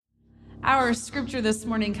Our scripture this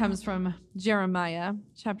morning comes from Jeremiah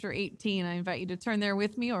chapter 18. I invite you to turn there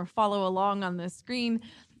with me or follow along on the screen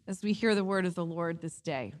as we hear the word of the Lord this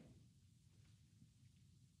day.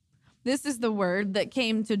 This is the word that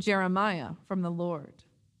came to Jeremiah from the Lord.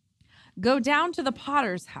 Go down to the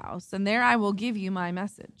potter's house, and there I will give you my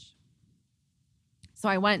message. So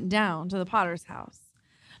I went down to the potter's house,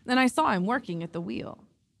 and I saw him working at the wheel.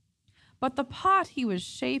 But the pot he was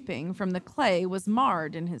shaping from the clay was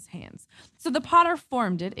marred in his hands. So the potter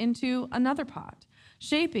formed it into another pot,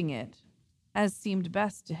 shaping it as seemed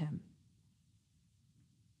best to him.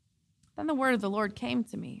 Then the word of the Lord came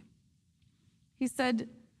to me. He said,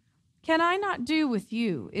 "Can I not do with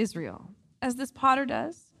you, Israel, as this potter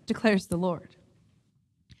does?" declares the Lord.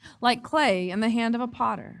 Like clay in the hand of a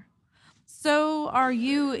potter, so are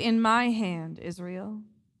you in my hand, Israel.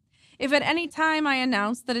 If at any time I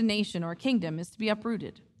announce that a nation or kingdom is to be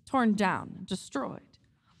uprooted, torn down, destroyed,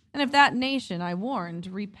 and if that nation I warned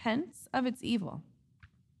repents of its evil,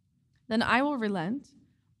 then I will relent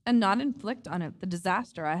and not inflict on it the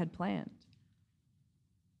disaster I had planned.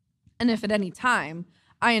 And if at any time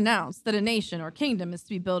I announce that a nation or kingdom is to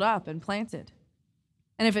be built up and planted,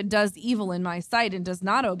 and if it does evil in my sight and does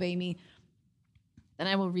not obey me, then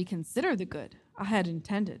I will reconsider the good I had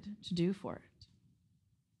intended to do for it.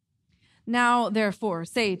 Now, therefore,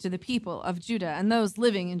 say to the people of Judah and those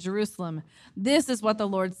living in Jerusalem, this is what the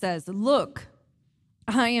Lord says. Look,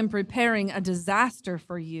 I am preparing a disaster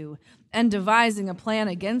for you and devising a plan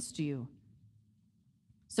against you.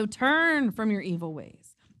 So turn from your evil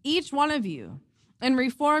ways, each one of you, and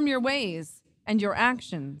reform your ways and your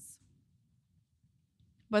actions.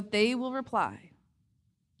 But they will reply,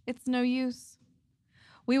 it's no use.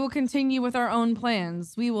 We will continue with our own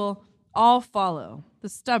plans. We will all follow the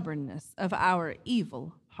stubbornness of our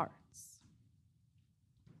evil hearts.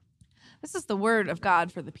 This is the word of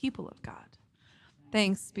God for the people of God.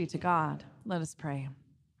 Thanks be to God. Let us pray.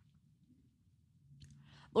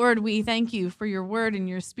 Lord, we thank you for your word and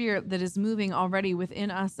your spirit that is moving already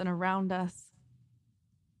within us and around us.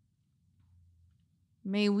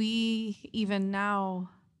 May we even now,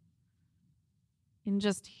 in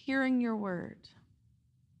just hearing your word,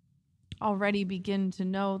 already begin to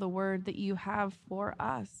know the word that you have for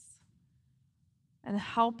us and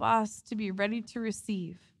help us to be ready to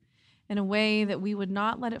receive in a way that we would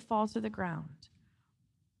not let it fall to the ground,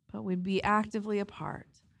 but would be actively a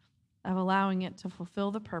part of allowing it to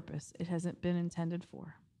fulfill the purpose it hasn't been intended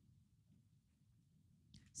for.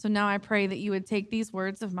 So now I pray that you would take these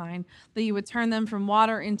words of mine, that you would turn them from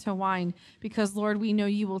water into wine, because, Lord, we know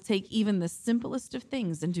you will take even the simplest of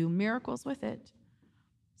things and do miracles with it.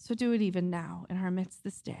 So do it even now in our midst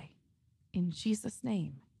this day. In Jesus'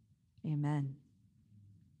 name, amen.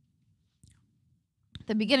 At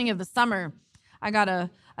the beginning of the summer, I got a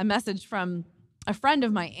message from a friend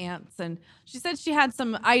of my aunt's, and she said she had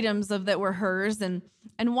some items that were hers and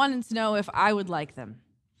wanted to know if I would like them.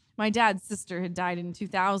 My dad's sister had died in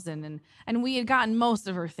 2000, and we had gotten most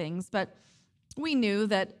of her things, but we knew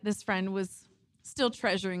that this friend was still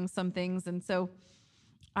treasuring some things, and so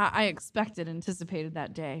I anticipated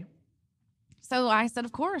that day. So I said,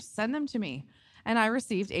 of course, send them to me. And I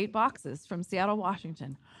received 8 boxes from Seattle,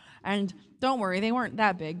 Washington. And don't worry, they weren't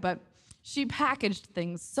that big, but she packaged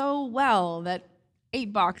things so well that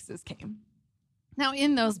 8 boxes came. Now,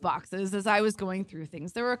 in those boxes, as I was going through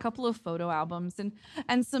things, there were a couple of photo albums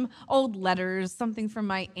and some old letters, something from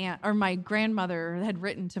my aunt or my grandmother had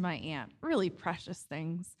written to my aunt, really precious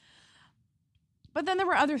things. But then there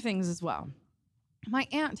were other things as well. My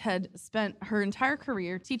aunt had spent her entire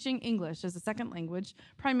career teaching English as a second language,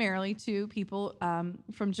 primarily to people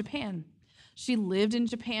from Japan. She lived in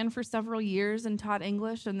Japan for several years and taught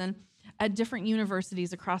English, and then at different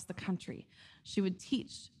universities across the country, she would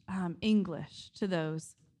teach English to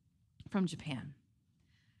those from Japan.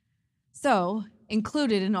 So,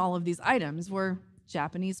 included in all of these items were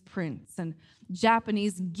Japanese prints and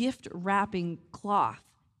Japanese gift wrapping cloth.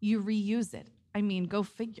 You reuse it. I mean, go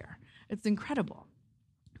figure. It's incredible.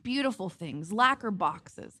 Beautiful things, lacquer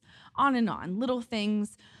boxes, on and on, little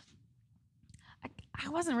things. I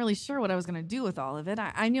wasn't really sure what I was going to do with all of it.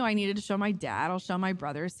 I knew I needed to show my dad. I'll show my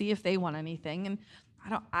brother, see if they want anything. And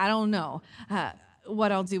I don't know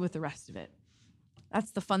what I'll do with the rest of it. That's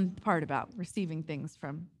the fun part about receiving things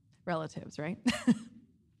from relatives, right?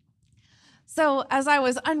 So as I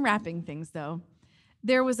was unwrapping things, though,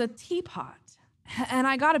 there was a teapot. And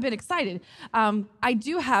I got a bit excited. I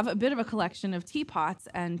do have a bit of a collection of teapots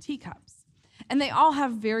and teacups. And they all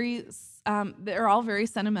have they're all very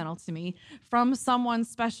sentimental to me, from someone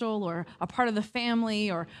special or a part of the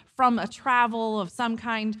family or from a travel of some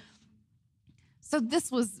kind. So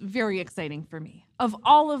this was very exciting for me. Of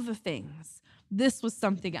all of the things, this was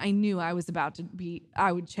something I knew I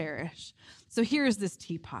would cherish. So here's this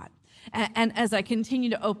teapot. And as I continue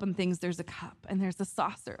to open things, there's a cup and there's a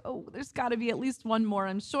saucer. Oh, there's got to be at least one more,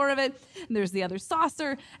 I'm sure of it. And there's the other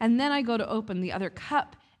saucer. And then I go to open the other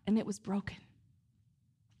cup, and it was broken.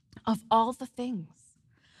 Of all the things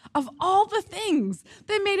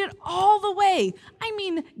that made it all the way,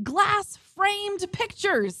 glass framed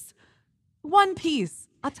pictures, one piece,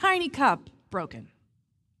 a tiny cup, broken.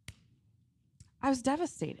 I was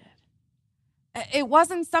devastated. It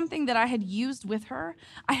wasn't something that I had used with her.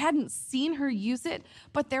 I hadn't seen her use it,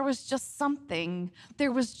 but there was just something.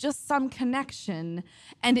 There was just some connection.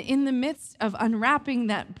 And in the midst of unwrapping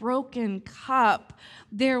that broken cup,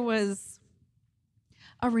 there was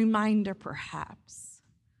a reminder, perhaps,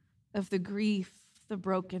 of the grief, the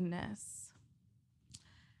brokenness.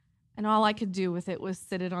 And all I could do with it was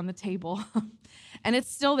sit it on the table. And it's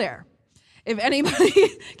still there. If anybody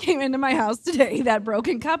came into my house today, that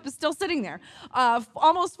broken cup is still sitting there.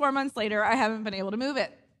 Almost 4 months later, I haven't been able to move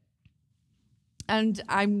it. And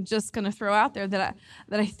I'm just going to throw out there that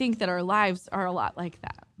I think that our lives are a lot like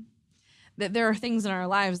that. That there are things in our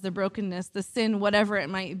lives, the brokenness, the sin, whatever it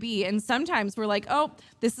might be. And sometimes we're like, oh,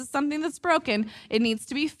 this is something that's broken. It needs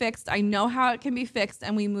to be fixed. I know how it can be fixed,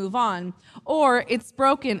 and we move on. Or it's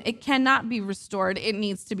broken. It cannot be restored. It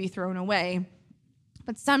needs to be thrown away.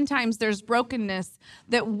 But sometimes there's brokenness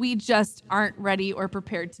that we just aren't ready or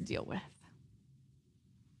prepared to deal with.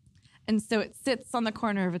 And so it sits on the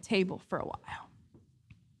corner of a table for a while.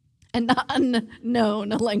 An unknown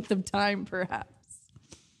length of time, perhaps.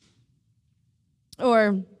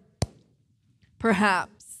 Or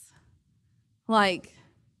perhaps, like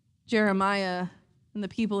Jeremiah and the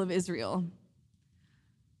people of Israel,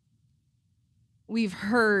 we've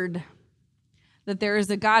heard that there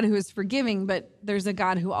is a God who is forgiving, but there's a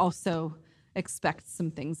God who also expects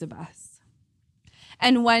some things of us.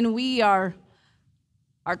 And when we are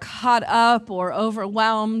caught up or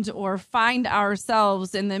overwhelmed or find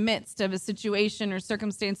ourselves in the midst of a situation or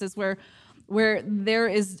circumstances where there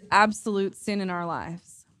is absolute sin in our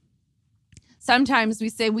lives, sometimes we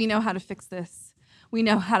say, we know how to fix this. We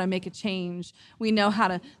know how to make a change. We know how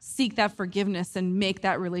to seek that forgiveness and make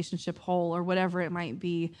that relationship whole, or whatever it might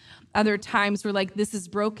be. Other times we're like, this is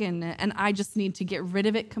broken and I just need to get rid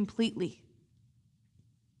of it completely.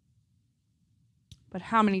 But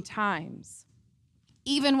how many times,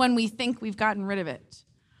 even when we think we've gotten rid of it,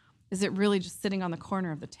 is it really just sitting on the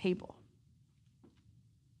corner of the table?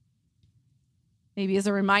 Maybe as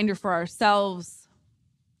a reminder for ourselves,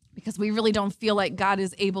 because we really don't feel like God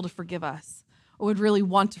is able to forgive us, or would really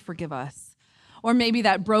want to forgive us. Or maybe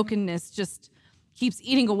that brokenness just keeps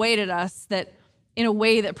eating away at us, that in a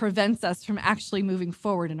way that prevents us from actually moving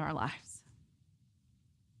forward in our lives.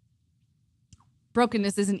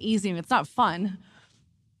 Brokenness isn't easy and it's not fun,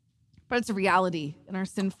 but it's a reality in our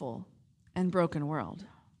sinful and broken world.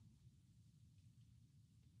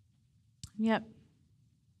 Yet,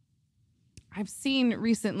 I've seen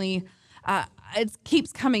recently, it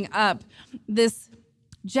keeps coming up, this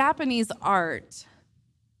Japanese art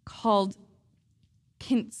called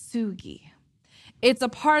kintsugi. It's a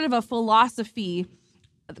part of a philosophy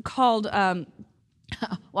called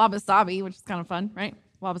wabi-sabi, which is kind of fun, right?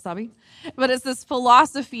 Wabi-sabi. But it's this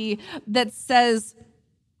philosophy that says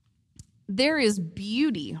there is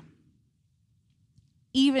beauty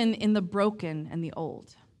even in the broken and the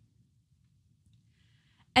old.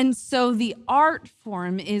 And so the art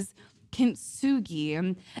form is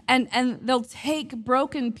kintsugi, and they'll take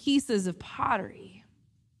broken pieces of pottery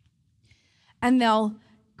and they'll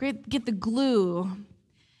get the glue,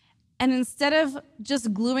 and instead of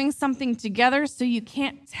just gluing something together so you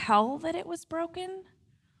can't tell that it was broken,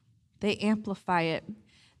 they amplify it.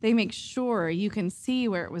 They make sure you can see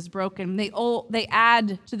where it was broken. They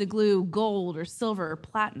add to the glue gold or silver or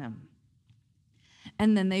platinum,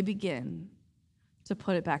 and then they begin to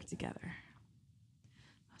put it back together.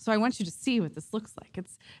 So I want you to see what this looks like.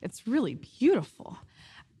 It's really beautiful.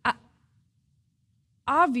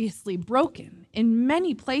 Obviously broken in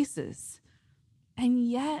many places, and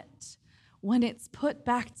yet when it's put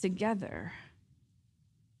back together,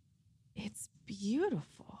 it's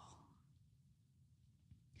beautiful.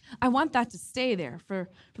 I want that to stay there for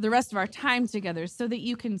the rest of our time together so that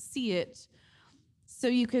you can see it, so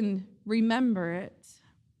you can remember it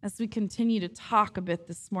as we continue to talk a bit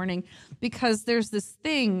this morning, because there's this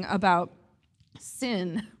thing about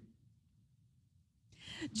sin.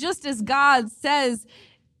 Just as God says,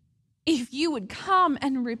 if you would come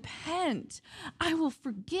and repent, I will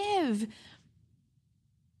forgive.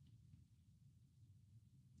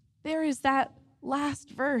 There is that last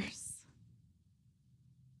verse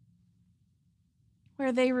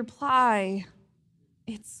where they reply,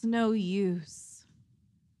 "It's no use.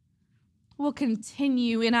 We'll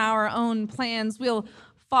continue in our own plans. We'll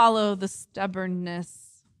follow the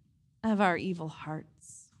stubbornness of our evil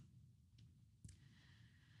hearts."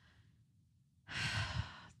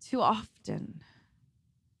 Too often,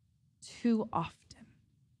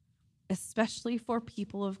 especially for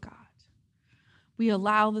people of God, we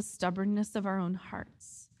allow the stubbornness of our own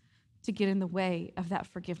hearts to get in the way of that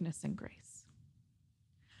forgiveness and grace.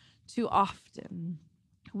 Too often,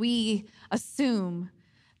 we assume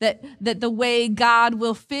that the way God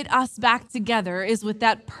will fit us back together is with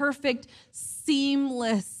that perfect,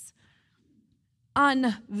 seamless,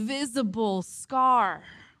 invisible scar.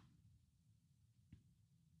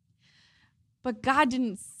 But God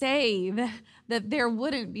didn't say that there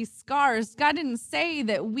wouldn't be scars. God didn't say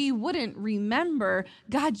that we wouldn't remember.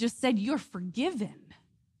 God just said, "You're forgiven.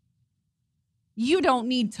 You don't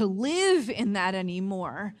need to live in that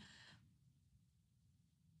anymore."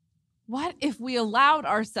 What if we allowed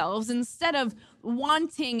ourselves, instead of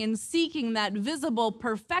wanting and seeking that visible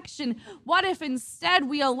perfection, what if instead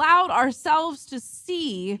we allowed ourselves to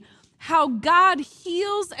see how God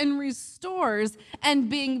heals and restores and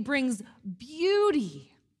brings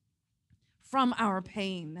beauty from our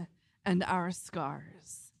pain and our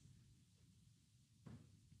scars?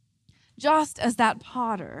 Just as that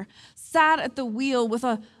potter sat at the wheel with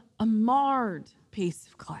a marred piece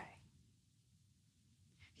of clay,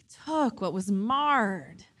 he took what was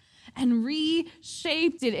marred and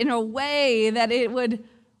reshaped it in a way that it would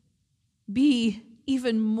be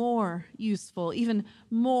even more useful, even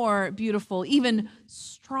more beautiful, even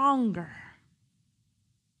stronger.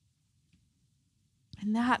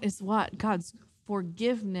 And that is what God's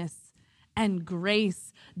forgiveness and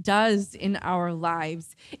grace does in our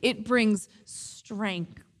lives. It brings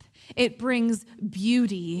strength. It brings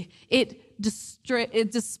beauty. It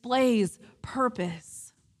displays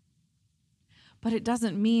purpose. But it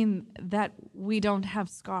doesn't mean that we don't have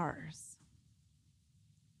scars.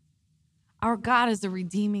 Our God is a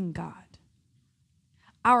redeeming God.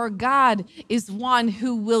 Our God is one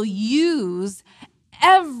who will use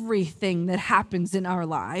everything that happens in our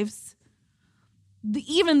lives,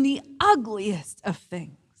 even the ugliest of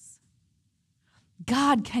things.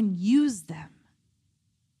 God can use them.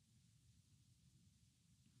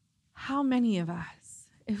 How many of us,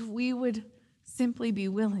 if we would simply be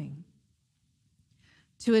willing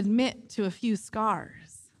to admit to a few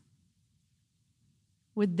scars,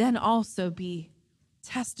 would then also be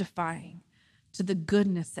testifying to the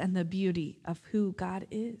goodness and the beauty of who God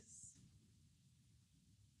is?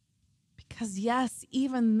 Because yes,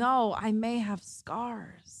 even though I may have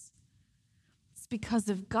scars, it's because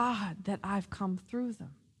of God that I've come through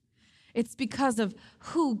them. It's because of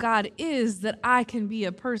who God is that I can be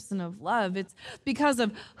a person of love. It's because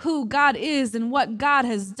of who God is and what God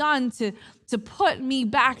has done to put me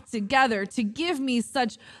back together, to give me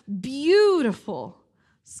such beautiful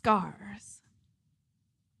scars.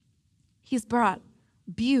 He's brought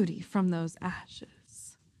beauty from those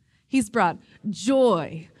ashes. He's brought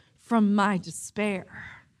joy from my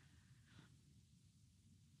despair.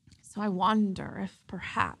 So I wonder if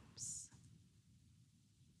perhaps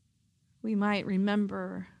we might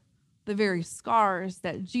remember the very scars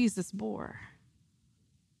that Jesus bore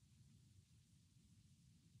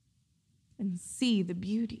and see the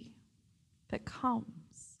beauty that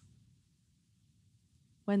comes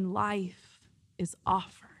when life is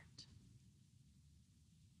offered.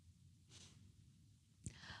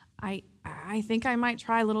 I think I might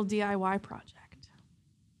try a little DIY project.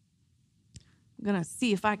 I'm going to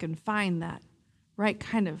see if I can find that right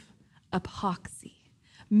kind of epoxy,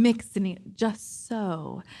 mixing it just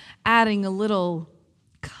so, adding a little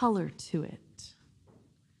color to it.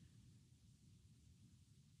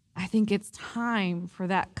 I think it's time for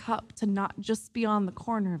that cup to not just be on the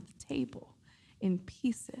corner of the table in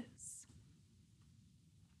pieces,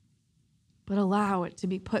 but allow it to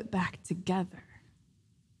be put back together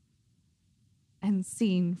and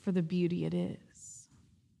seen for the beauty it is.